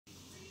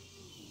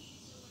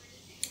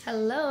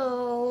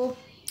Hello.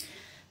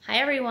 Hi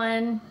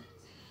everyone.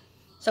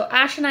 So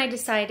Ash and I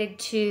decided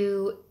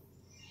to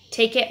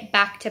take it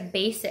back to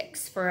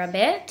basics for a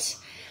bit,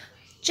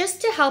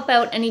 just to help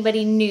out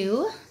anybody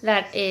new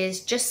that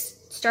is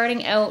just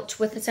starting out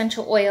with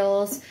essential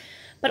oils,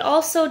 but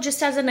also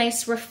just as a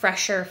nice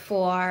refresher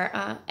for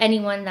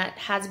anyone that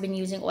has been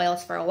using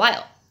oils for a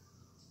while.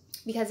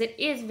 Because it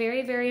is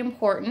very, very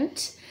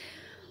important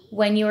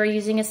when you are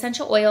using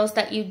essential oils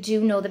that you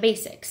do know the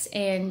basics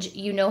and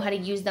you know how to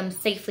use them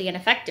safely and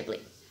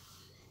effectively.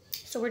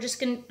 So we're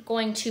just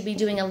going to be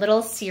doing a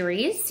little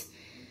series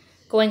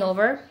going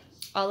over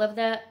all of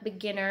the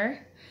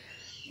beginner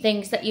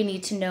things that you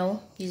need to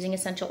know using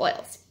essential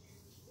oils.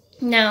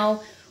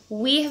 Now,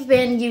 we have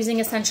been using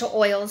essential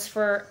oils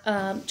for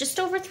just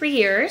over 3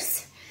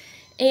 years.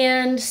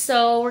 And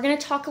so we're going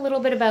to talk a little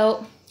bit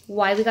about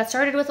why we got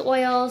started with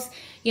oils,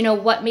 you know,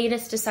 what made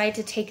us decide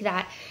to take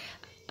that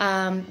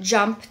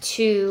jump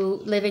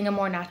to living a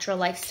more natural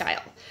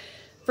lifestyle.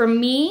 For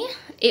me,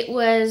 it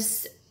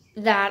was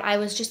that I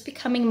was just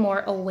becoming more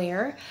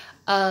aware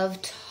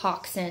of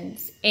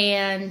toxins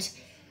and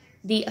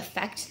the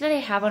effect that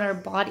they have on our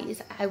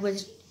bodies. I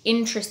was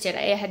interested.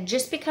 I had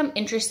just become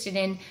interested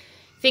in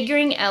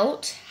figuring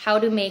out how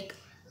to make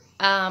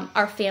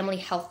our family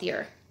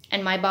healthier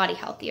and my body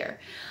healthier.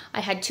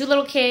 I had 2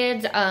 little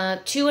kids,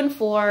 2 and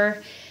 4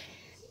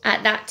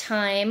 at that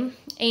time,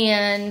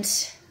 and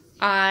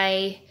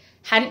I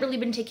hadn't really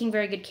been taking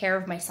very good care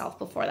of myself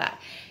before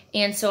that.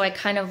 And so I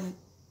kind of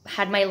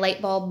had my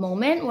light bulb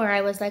moment where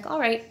I was like, all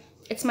right,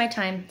 it's my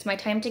time. It's my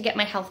time to get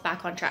my health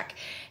back on track.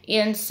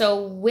 And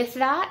so with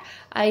that,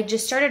 I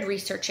just started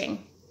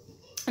researching.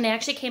 And I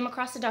actually came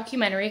across a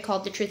documentary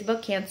called The Truth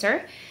About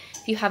Cancer.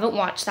 If you haven't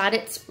watched that,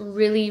 it's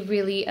really,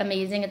 really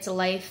amazing. It's a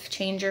life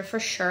changer for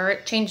sure.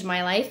 It changed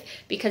my life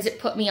because it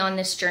put me on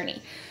this journey.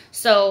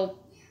 So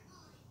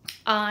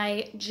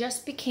I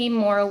just became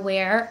more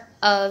aware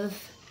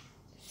of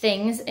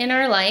things in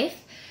our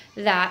life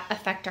that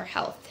affect our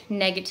health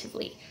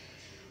negatively.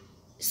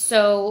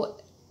 So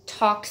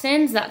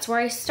toxins, that's where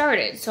I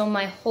started. So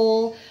my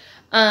whole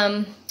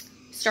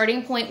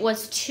starting point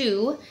was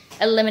to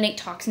eliminate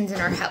toxins in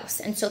our house.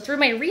 And so through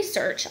my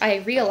research, I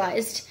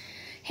realized,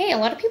 hey, a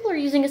lot of people are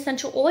using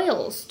essential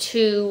oils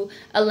to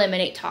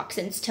eliminate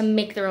toxins, to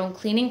make their own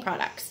cleaning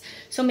products.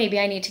 So maybe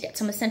I need to get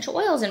some essential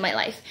oils in my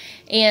life.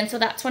 And so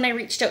that's when I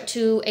reached out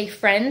to a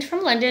friend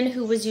from London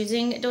who was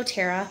using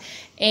doTERRA,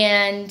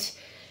 and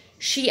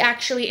she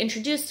actually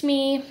introduced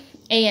me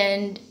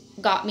and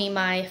got me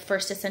my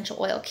first essential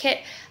oil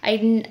kit.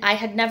 I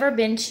had never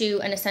been to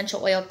an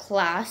essential oil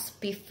class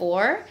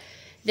before.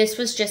 This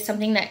was just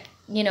something that,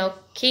 you know,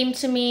 came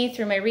to me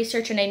through my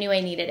research, and I knew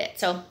I needed it.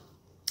 So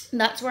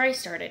that's where I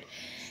started.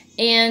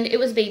 And it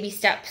was baby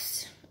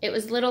steps. It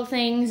was little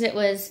things. It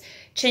was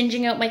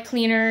changing out my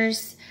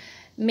cleaners,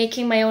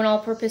 making my own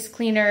all-purpose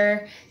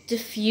cleaner,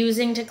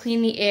 diffusing to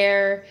clean the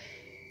air,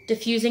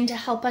 diffusing to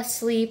help us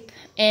sleep,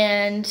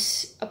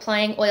 and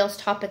applying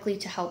oils topically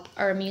to help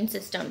our immune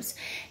systems.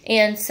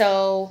 And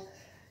so,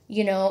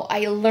 you know,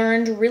 I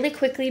learned really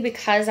quickly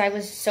because I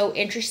was so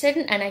interested,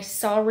 and I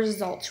saw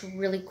results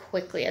really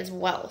quickly as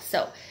well.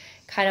 So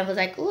kind of was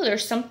like, oh,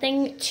 there's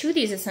something to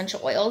these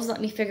essential oils.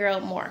 Let me figure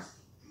out more.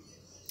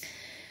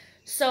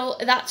 So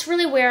that's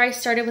really where I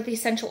started with the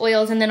essential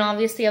oils. And then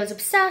obviously I was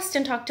obsessed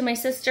and talked to my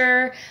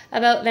sister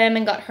about them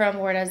and got her on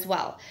board as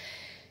well.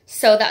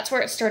 So that's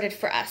where it started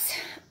for us.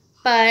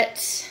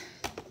 But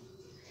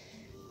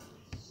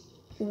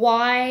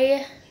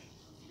why?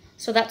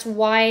 So that's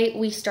why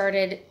we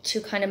started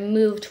to kind of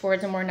move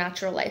towards a more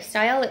natural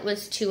lifestyle. It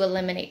was to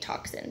eliminate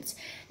toxins.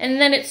 And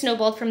then it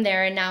snowballed from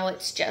there, and now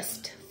it's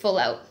just full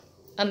out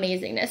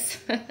amazingness.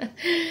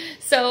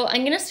 So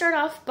I'm going to start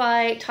off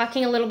by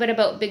talking a little bit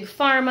about Big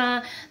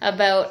Pharma,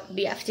 about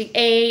the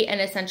FDA, and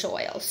essential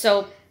oils.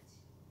 So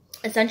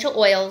essential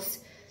oils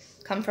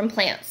come from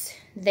plants.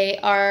 They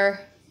are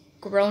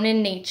grown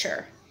in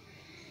nature.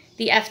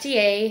 The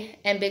FDA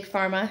and Big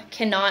Pharma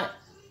cannot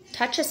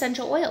touch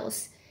essential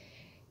oils.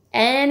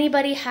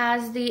 Anybody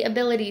has the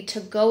ability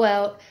to go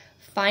out,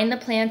 find the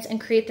plants,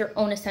 and create their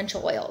own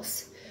essential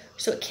oils.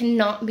 So it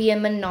cannot be a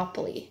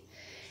monopoly.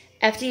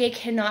 The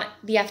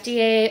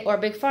FDA or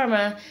Big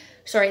Pharma,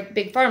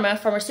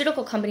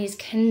 pharmaceutical companies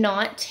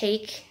cannot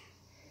take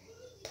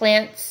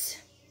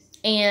plants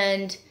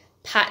and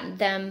patent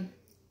them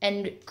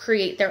and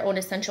create their own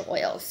essential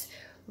oils,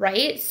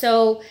 right?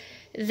 So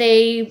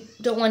they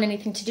don't want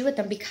anything to do with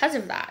them because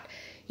of that.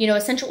 You know,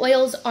 essential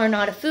oils are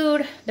not a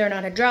food, they're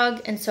not a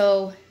drug, and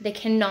so they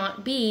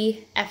cannot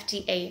be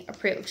FDA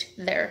approved.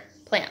 They're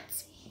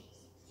plants.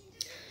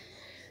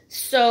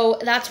 So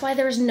that's why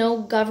there's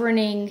no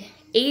governing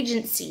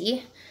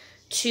agency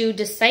to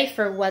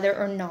decipher whether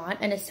or not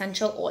an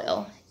essential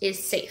oil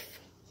is safe.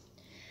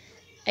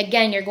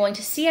 Again, you're going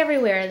to see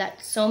everywhere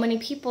that so many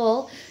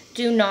people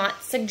do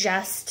not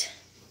suggest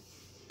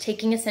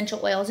taking essential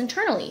oils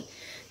internally.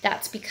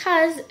 That's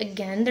because,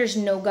 again, there's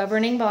no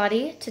governing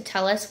body to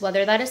tell us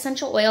whether that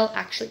essential oil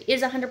actually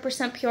is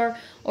 100% pure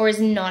or is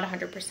not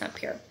 100%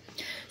 pure.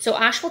 So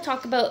Ash will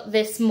talk about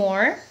this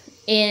more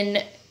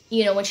in,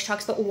 when she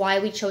talks about why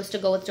we chose to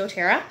go with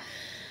doTERRA.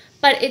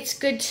 But it's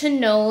good to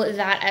know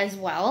that as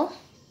well,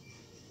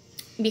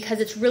 because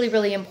it's really,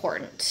 really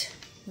important.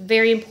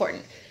 Very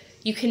important.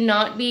 You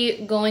cannot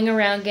be going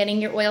around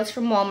getting your oils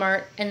from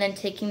Walmart and then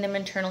taking them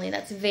internally.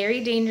 That's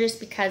very dangerous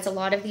because a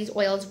lot of these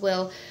oils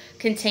will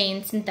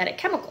contain synthetic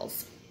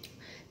chemicals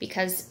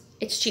because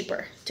it's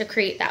cheaper to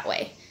create that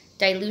way.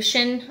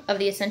 Dilution of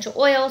the essential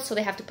oils, so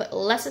they have to put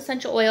less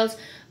essential oils,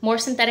 more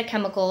synthetic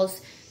chemicals,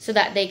 so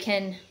that they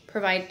can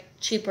provide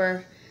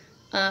cheaper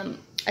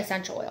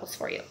essential oils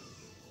for you.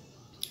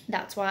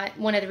 That's why,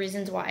 one of the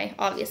reasons why,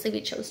 obviously,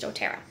 we chose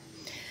doTERRA.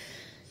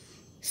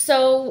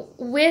 So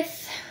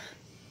with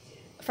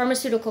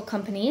pharmaceutical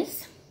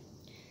companies,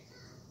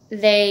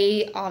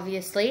 they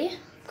obviously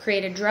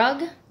create a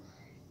drug,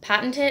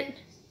 patent it,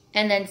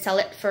 and then sell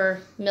it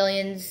for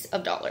millions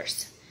of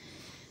dollars.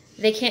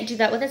 They can't do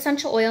that with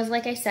essential oils,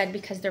 like I said,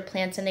 because they're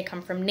plants and they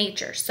come from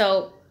nature.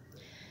 So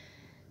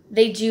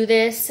they do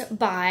this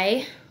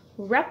by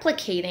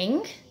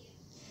replicating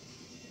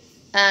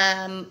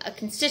a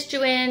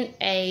constituent,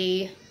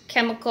 a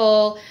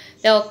chemical.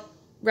 They'll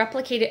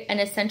replicate an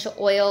essential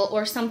oil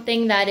or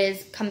something that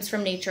comes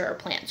from nature or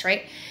plants,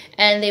 right?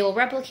 And they will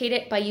replicate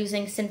it by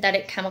using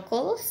synthetic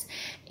chemicals,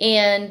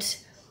 and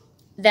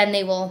then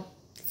they will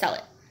sell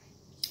it.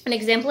 An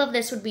example of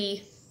this would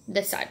be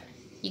the sun.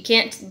 You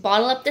can't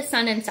bottle up the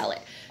sun and sell it.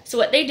 So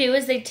what they do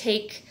is they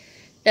take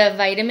the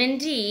vitamin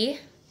D,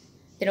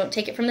 they don't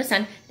take it from the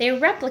sun, they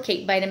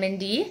replicate vitamin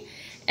D,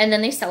 and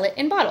then they sell it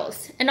in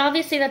bottles. And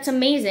obviously that's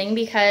amazing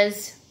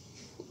because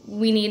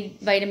we need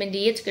vitamin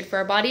D, it's good for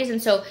our bodies,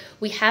 and so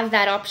we have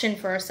that option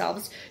for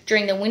ourselves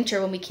during the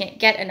winter when we can't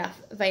get enough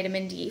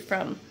vitamin D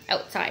from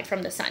outside,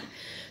 from the sun.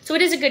 So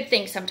it is a good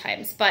thing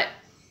sometimes, but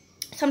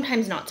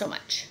sometimes not so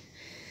much.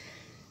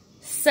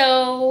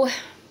 So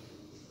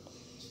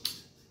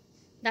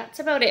that's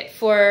about it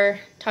for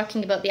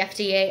talking about the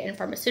FDA and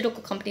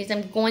pharmaceutical companies.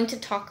 I'm going to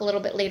talk a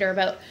little bit later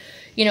about,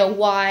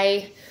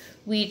 why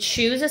we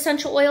choose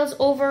essential oils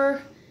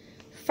over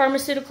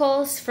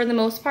pharmaceuticals for the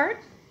most part.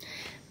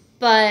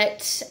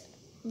 But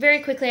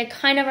very quickly, I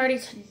kind of already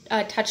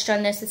touched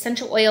on this.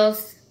 Essential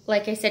oils,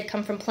 like I said,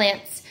 come from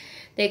plants.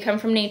 They come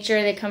from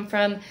nature. They come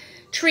from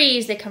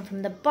trees. They come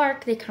from the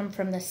bark. They come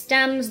from the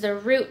stems, the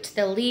root,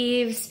 the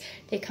leaves.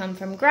 They come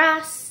from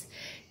grass.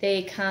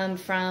 They come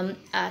from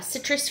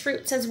citrus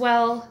fruits as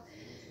well.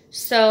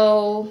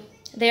 So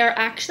they are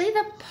actually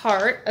the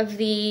part of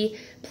the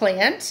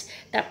plant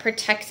that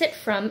protects it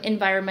from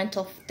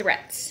environmental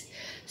threats.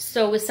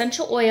 So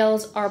essential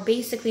oils are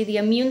basically the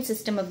immune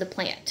system of the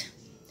plant.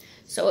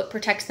 So it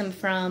protects them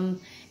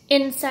from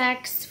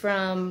insects,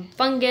 from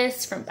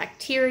fungus, from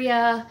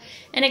bacteria,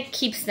 and it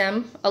keeps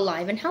them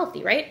alive and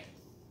healthy, right?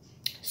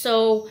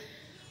 So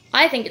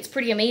I think it's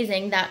pretty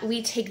amazing that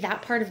we take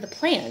that part of the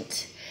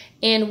plant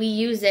and we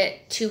use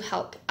it to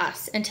help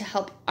us and to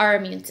help our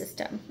immune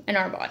system and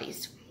our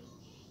bodies.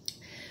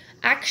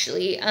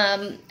 Actually,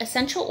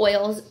 essential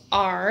oils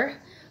are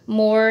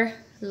more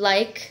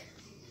like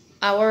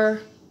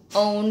our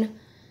own,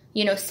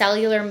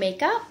 cellular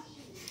makeup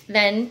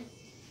than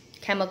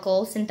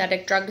chemical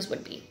synthetic drugs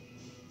would be.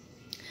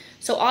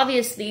 So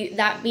obviously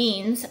that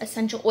means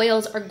essential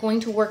oils are going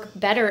to work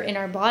better in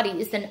our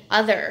bodies than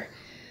other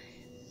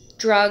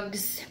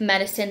drugs,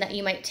 medicine that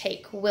you might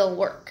take will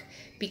work,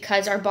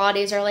 because our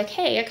bodies are like,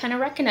 hey, I kind of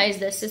recognize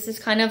this. This is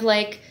kind of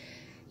like,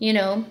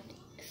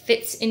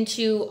 fits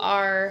into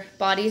our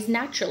bodies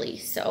naturally.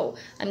 So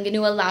I'm going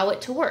to allow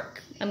it to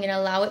work. I'm going to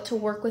allow it to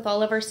work with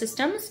all of our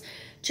systems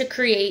to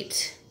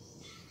create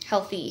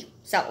healthy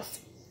cells.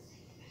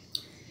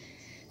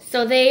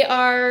 So they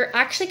are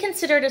actually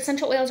considered,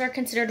 essential oils are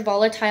considered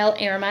volatile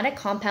aromatic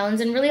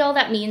compounds. And really all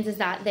that means is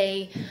that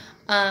they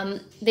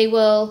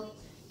will,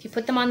 if you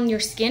put them on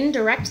your skin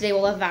direct, they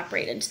will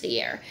evaporate into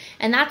the air.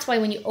 And that's why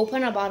when you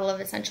open a bottle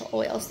of essential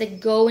oils, they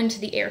go into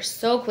the air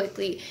so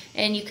quickly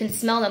and you can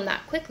smell them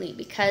that quickly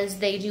because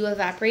they do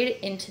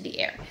evaporate into the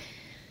air.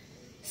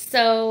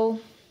 So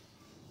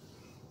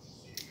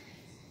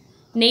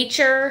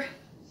nature,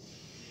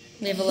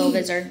 we have a little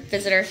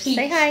visitor.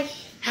 Say hi.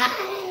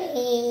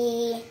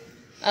 Hi.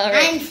 All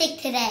right. I'm sick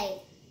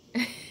today.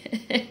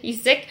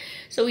 He's sick,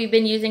 so we've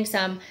been using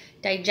some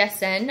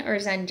Digestion or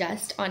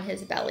Zengest on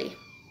his belly.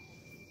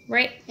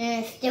 Right?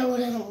 And it still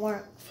doesn't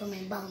work for my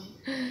bum.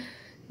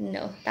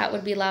 No, that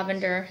would be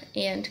lavender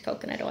and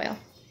coconut oil.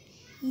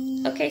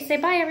 Okay, say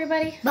bye,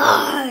 everybody.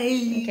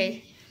 Bye.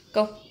 Okay,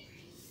 go.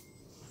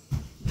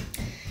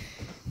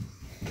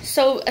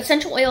 So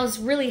essential oils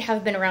really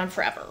have been around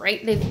forever,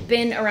 right? They've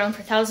been around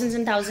for thousands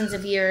and thousands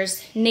of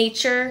years.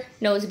 Nature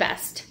knows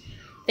best.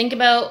 Think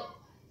about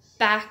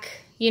back,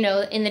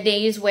 in the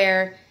days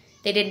where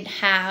they didn't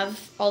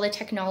have all the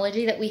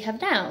technology that we have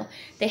now.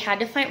 They had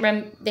to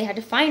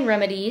find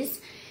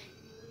remedies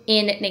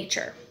in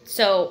nature.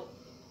 So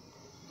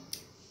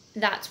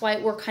that's why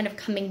we're kind of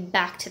coming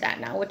back to that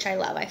now, which I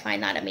love. I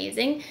find that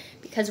amazing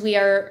because we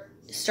are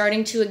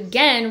starting to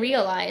again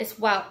realize,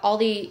 wow,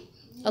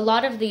 a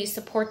lot of the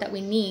support that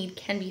we need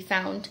can be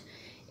found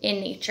in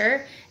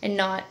nature and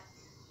not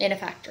in a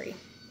factory.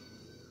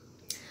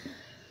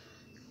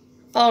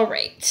 All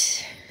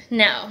right,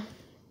 now,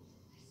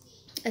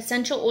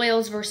 essential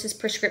oils versus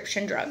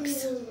prescription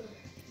drugs.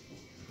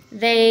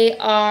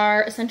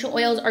 Essential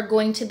oils are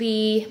going to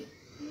be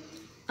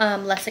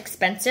less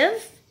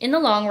expensive in the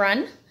long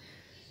run.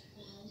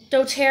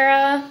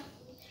 doTERRA,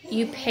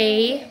 you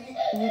pay,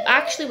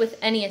 actually with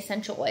any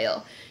essential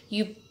oil,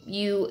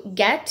 you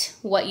get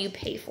what you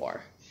pay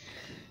for.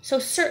 So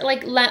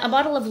like a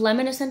bottle of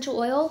lemon essential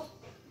oil,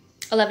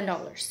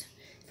 $11.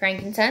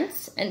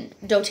 Frankincense, and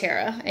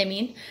doTERRA, I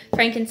mean,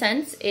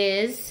 frankincense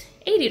is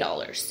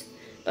 $80.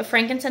 But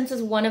frankincense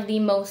is one of the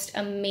most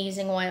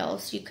amazing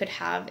oils you could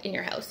have in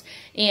your house.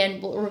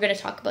 And we're going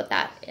to talk about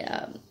that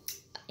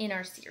in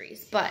our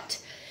series.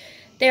 But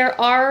there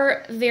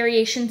are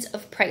variations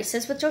of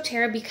prices with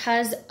doTERRA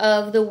because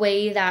of the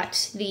way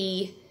that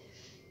the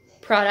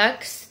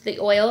products, the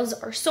oils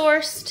are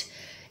sourced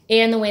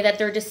and the way that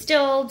they're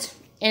distilled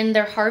and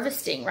they're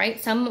harvesting,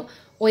 right? Some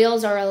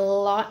oils are a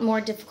lot more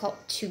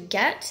difficult to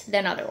get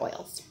than other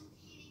oils.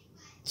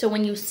 So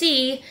when you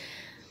see,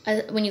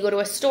 when you go to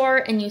a store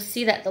and you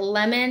see that the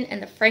lemon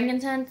and the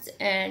frankincense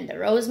and the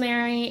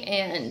rosemary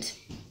and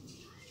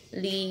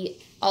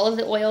all of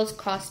the oils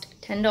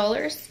cost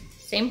 $10,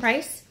 same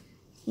price,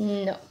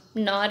 no,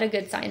 not a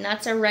good sign.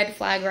 That's a red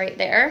flag right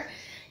there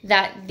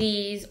that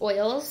these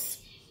oils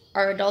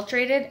are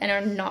adulterated and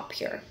are not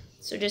pure.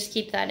 So just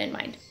keep that in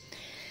mind.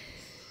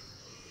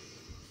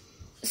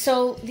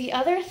 So the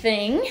other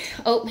thing,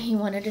 oh, he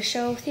wanted to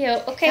show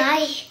Theo. Okay.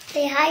 Hi.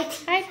 Say hi.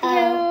 Hi,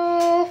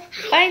 Theo.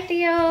 Bye,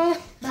 Theo.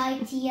 Bye,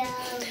 Theo.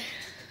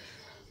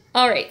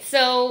 All right,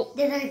 so.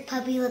 Does our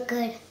puppy look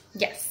good?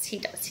 Yes, he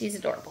does. He's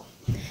adorable.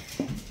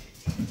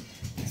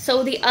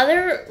 So the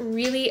other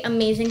really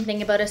amazing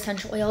thing about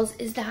essential oils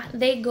is that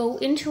they go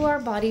into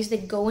our bodies, they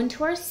go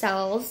into our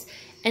cells,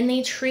 and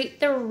they treat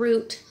the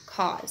root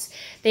cause.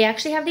 They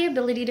actually have the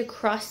ability to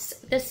cross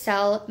the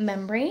cell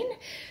membrane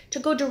to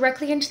go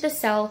directly into the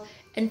cell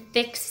and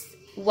fix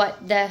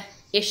what the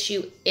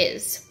issue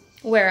is.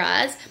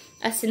 Whereas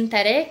a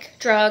synthetic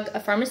drug, a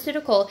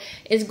pharmaceutical,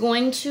 is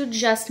going to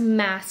just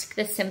mask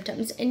the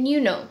symptoms. And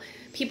you know,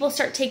 people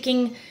start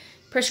taking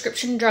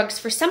prescription drugs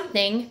for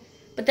something,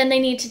 but then they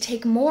need to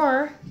take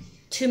more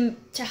to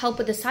help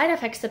with the side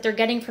effects that they're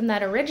getting from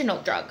that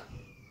original drug.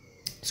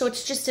 So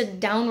it's just a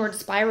downward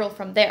spiral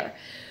from there.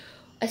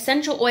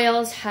 Essential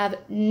oils have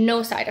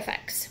no side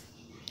effects.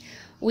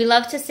 We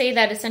love to say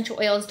that essential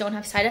oils don't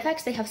have side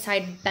effects, they have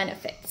side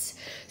benefits.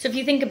 So if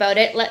you think about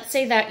it, let's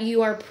say that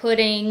you are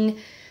putting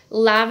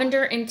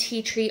lavender and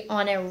tea tree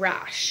on a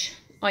rash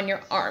on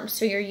your arm.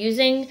 So you're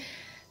using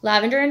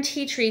lavender and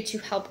tea tree to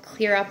help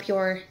clear up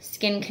your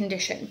skin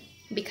condition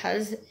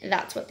because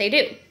that's what they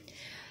do.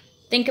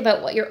 Think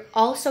about what you're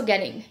also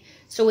getting.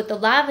 So with the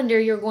lavender,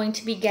 you're going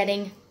to be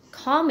getting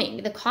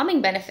the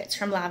calming benefits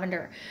from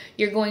lavender.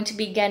 You're going to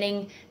be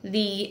getting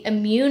the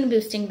immune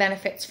boosting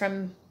benefits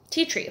from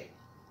tea tree.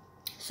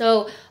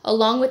 So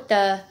along with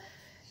the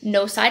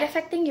no side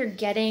effect thing, you're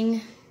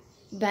getting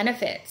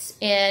benefits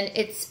and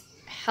it's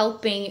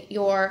helping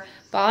your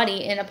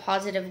body in a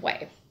positive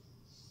way.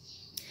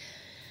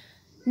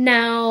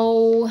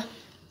 Now,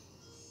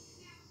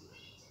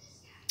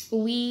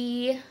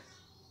 we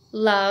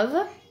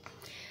love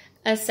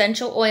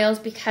essential oils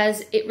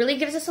because it really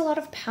gives us a lot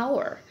of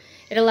power.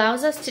 It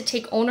allows us to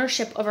take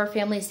ownership of our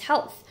family's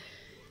health.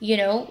 You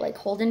know, like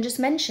Holden just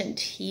mentioned,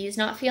 he's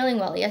not feeling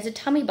well. He has a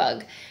tummy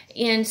bug.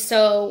 And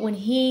so when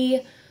he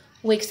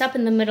wakes up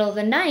in the middle of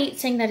the night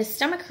saying that his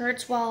stomach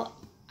hurts, well,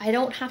 I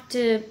don't have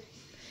to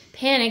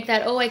panic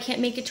that, oh, I can't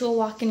make it to a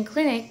walk-in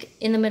clinic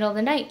in the middle of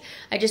the night.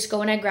 I just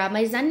go and I grab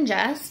my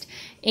Zengest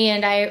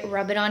and I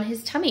rub it on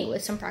his tummy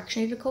with some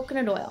fractionated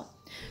coconut oil.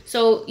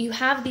 So you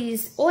have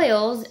these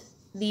oils,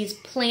 these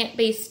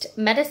plant-based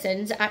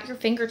medicines at your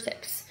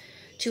fingertips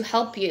to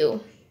help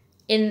you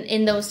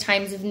in those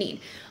times of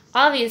need.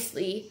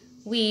 Obviously,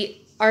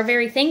 we are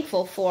very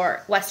thankful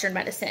for Western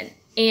medicine,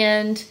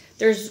 and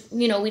there's,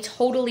 you know, we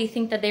totally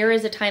think that there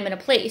is a time and a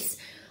place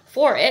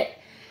for it,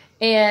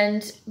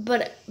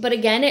 but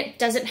again, it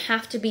doesn't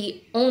have to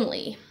be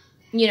only.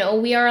 You know,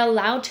 we are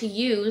allowed to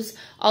use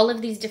all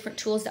of these different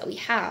tools that we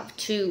have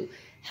to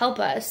help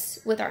us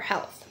with our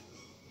health.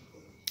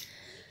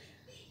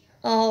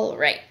 All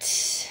right.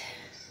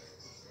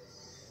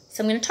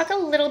 So I'm going to talk a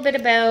little bit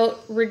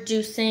about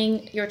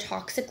reducing your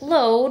toxic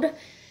load,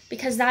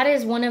 because that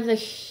is one of the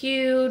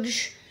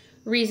huge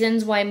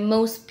reasons why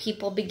most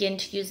people begin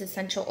to use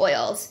essential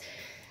oils.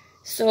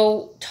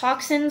 So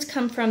toxins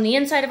come from the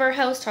inside of our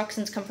house,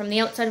 toxins come from the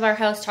outside of our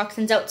house.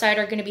 Toxins outside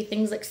are going to be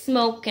things like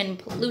smoke and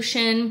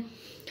pollution,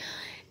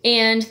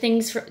 and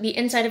things for the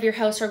inside of your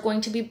house are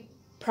going to be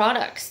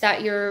products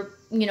that you're,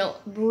 you know,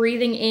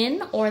 breathing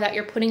in or that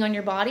you're putting on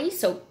your body.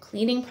 So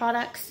cleaning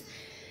products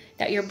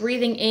that you're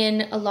breathing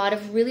in, a lot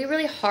of really,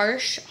 really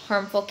harsh,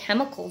 harmful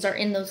chemicals are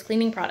in those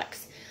cleaning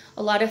products.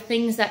 A lot of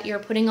things that you're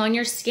putting on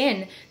your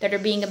skin that are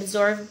being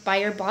absorbed by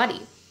your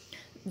body.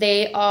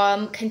 They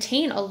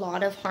contain a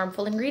lot of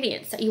harmful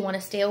ingredients that you want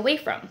to stay away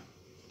from.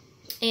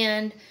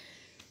 And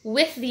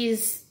with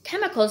these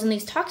chemicals and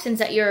these toxins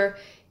that you're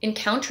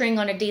encountering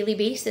on a daily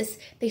basis,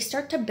 they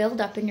start to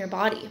build up in your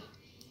body.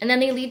 And then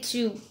they lead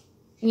to,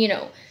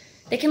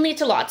 they can lead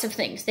to lots of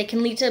things. They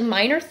can lead to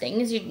minor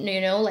things,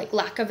 like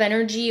lack of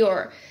energy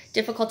or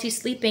difficulty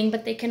sleeping,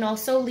 but they can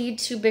also lead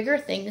to bigger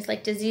things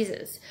like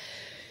diseases.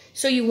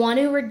 So you want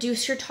to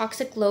reduce your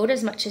toxic load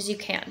as much as you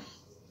can.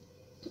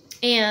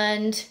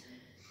 And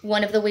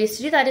one of the ways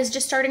to do that is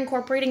just start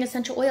incorporating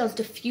essential oils.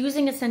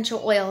 Diffusing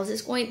essential oils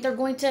they're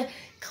going to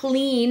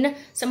clean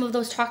some of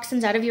those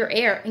toxins out of your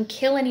air and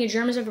kill any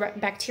germs or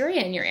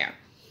bacteria in your air.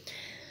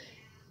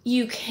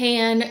 You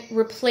can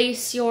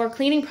replace your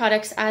cleaning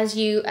products as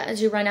you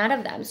run out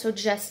of them. So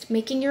just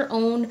making your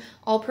own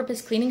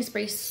all-purpose cleaning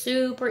spray is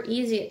super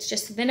easy. It's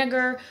just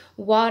vinegar,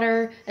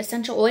 water,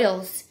 essential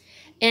oils,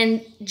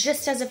 and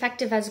just as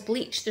effective as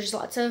bleach. There's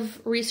lots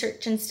of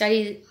research and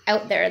studies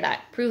out there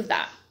that prove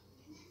that.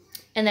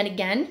 And then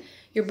again,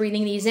 you're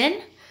breathing these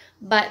in,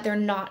 but they're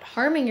not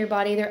harming your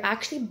body. They're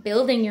actually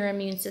building your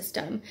immune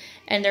system,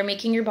 and they're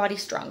making your body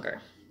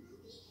stronger.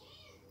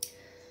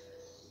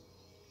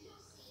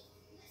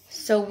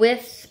 So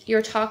with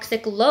your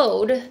toxic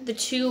load, the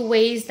two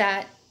ways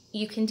that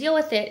you can deal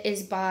with it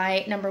is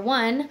by, number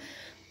one,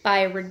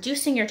 by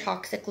reducing your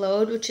toxic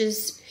load, which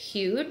is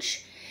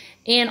huge,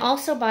 and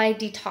also by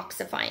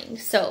detoxifying.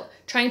 So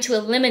trying to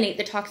eliminate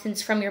the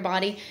toxins from your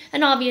body.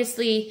 And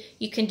obviously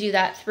you can do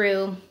that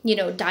through,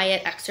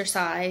 diet,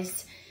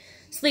 exercise,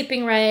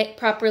 sleeping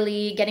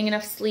properly, getting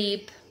enough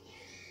sleep,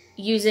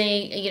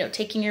 using,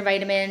 taking your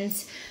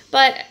vitamins,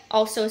 but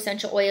also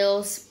essential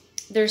oils.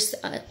 There's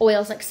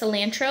oils like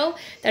cilantro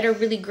that are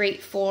really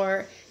great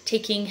for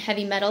taking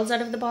heavy metals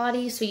out of the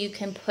body. So you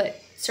can put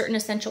certain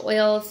essential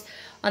oils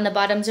on the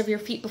bottoms of your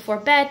feet before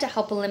bed to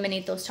help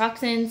eliminate those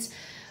toxins.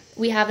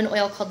 We have an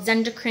oil called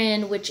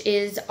Zendocrine, which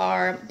is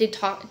our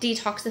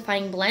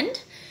detoxifying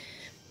blend.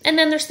 And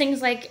then there's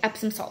things like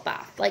Epsom salt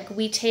bath. Like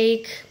we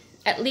take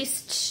at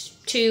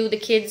least to the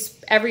kids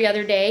every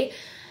other day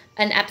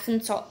an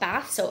Epsom salt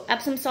bath. So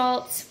Epsom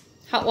salts,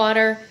 hot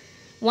water,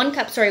 1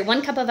 cup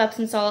of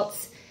Epsom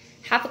salts,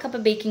 half a cup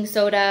of baking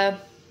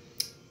soda,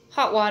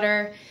 hot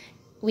water.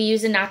 We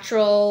use a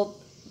natural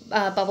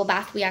bubble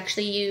bath. We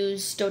actually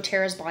use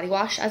doTERRA's body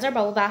wash as our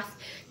bubble bath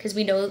because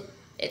we know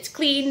it's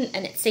clean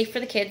and it's safe for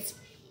the kids.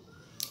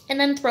 And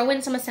then throw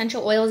in some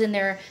essential oils in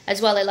there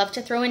as well. I love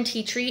to throw in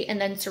tea tree and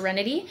then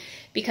serenity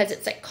because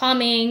it's like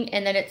calming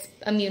and then it's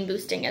immune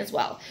boosting as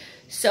well.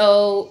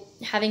 So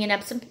having an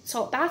Epsom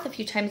salt bath a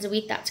few times a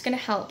week, that's going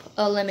to help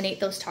eliminate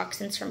those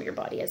toxins from your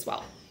body as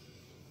well.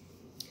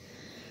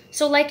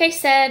 So like I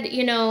said,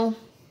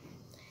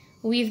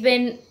 we've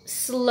been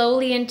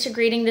slowly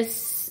integrating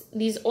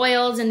these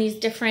oils and these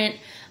different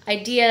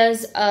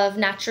ideas of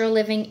natural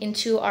living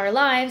into our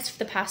lives for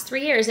the past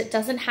 3 years. It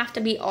doesn't have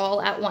to be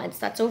all at once.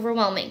 That's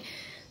overwhelming.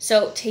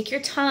 So take your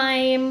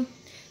time,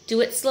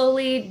 do it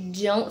slowly.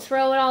 Don't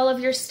throw out all of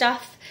your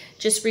stuff.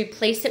 Just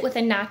replace it with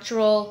a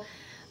natural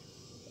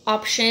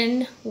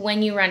option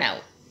when you run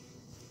out.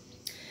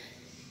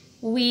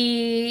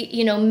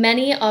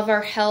 Many of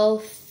our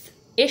health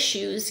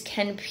issues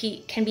can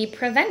be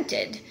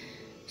prevented.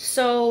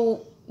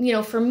 So,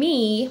 for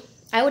me,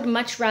 I would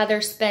much rather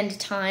spend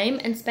time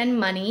and spend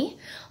money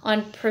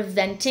on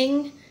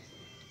preventing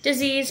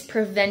disease,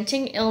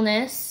 preventing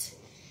illness,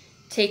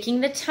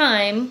 taking the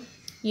time,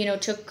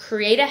 to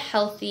create a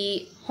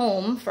healthy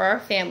home for our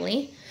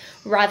family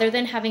rather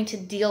than having to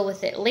deal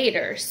with it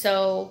later.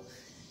 So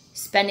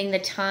spending the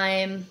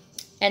time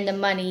and the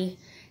money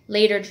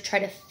later to try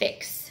to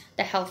fix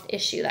the health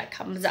issue that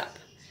comes up.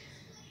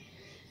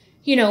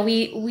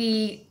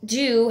 We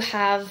do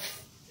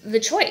have the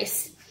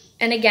choice.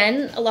 And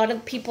again, a lot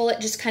of people,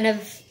 it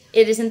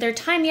isn't their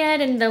time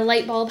yet and the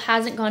light bulb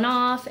hasn't gone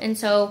off. And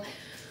so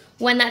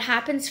when that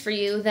happens for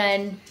you,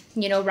 then,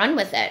 run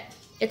with it.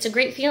 It's a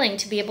great feeling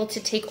to be able to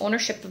take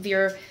ownership of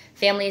your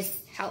family's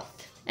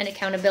health and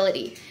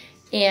accountability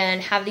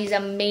and have these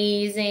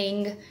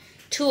amazing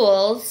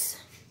tools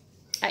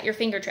at your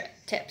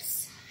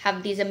fingertips,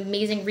 have these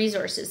amazing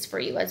resources for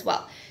you as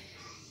well.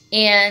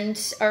 And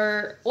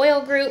our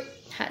oil group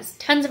has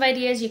tons of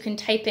ideas. You can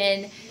type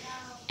in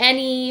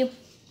any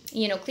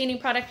cleaning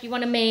product you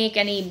want to make,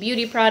 any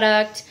beauty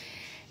product,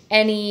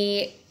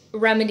 any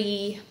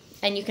remedy,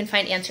 and you can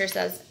find answers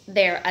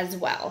there as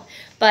well.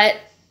 But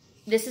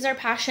this is our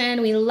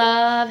passion. We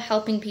love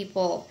helping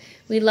people.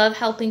 We love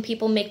helping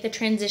people make the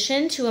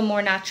transition to a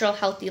more natural,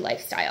 healthy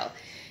lifestyle.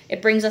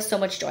 It brings us so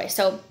much joy.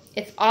 So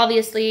if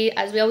obviously,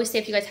 as we always say,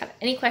 if you guys have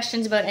any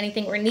questions about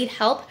anything or need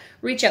help,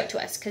 reach out to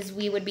us because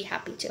we would be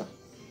happy to.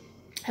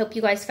 I hope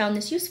you guys found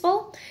this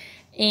useful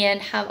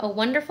and have a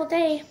wonderful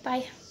day.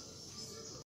 Bye.